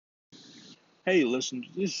Hey, listen,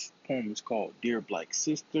 this poem is called Dear Black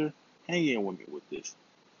Sister. Hang in with me with this.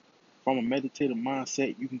 From a meditative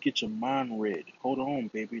mindset, you can get your mind read. Hold on,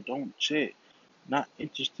 baby, don't jet. Not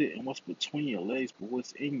interested in what's between your legs, but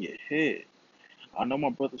what's in your head. I know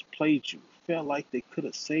my brothers played you, felt like they could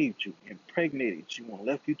have saved you, impregnated you, and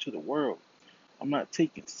left you to the world. I'm not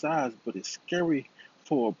taking sides, but it's scary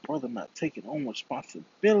for a brother not taking on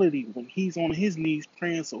responsibility when he's on his knees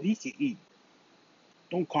praying so he can eat.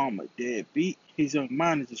 Don't call him a deadbeat. His young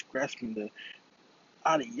mind is just grasping the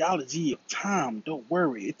ideology of time. Don't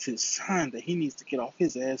worry, it's his sign that he needs to get off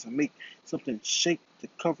his ass and make something shake to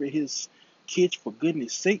cover his kids for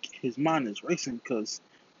goodness sake. His mind is racing because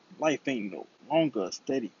life ain't no longer a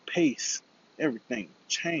steady pace. Everything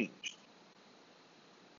changed.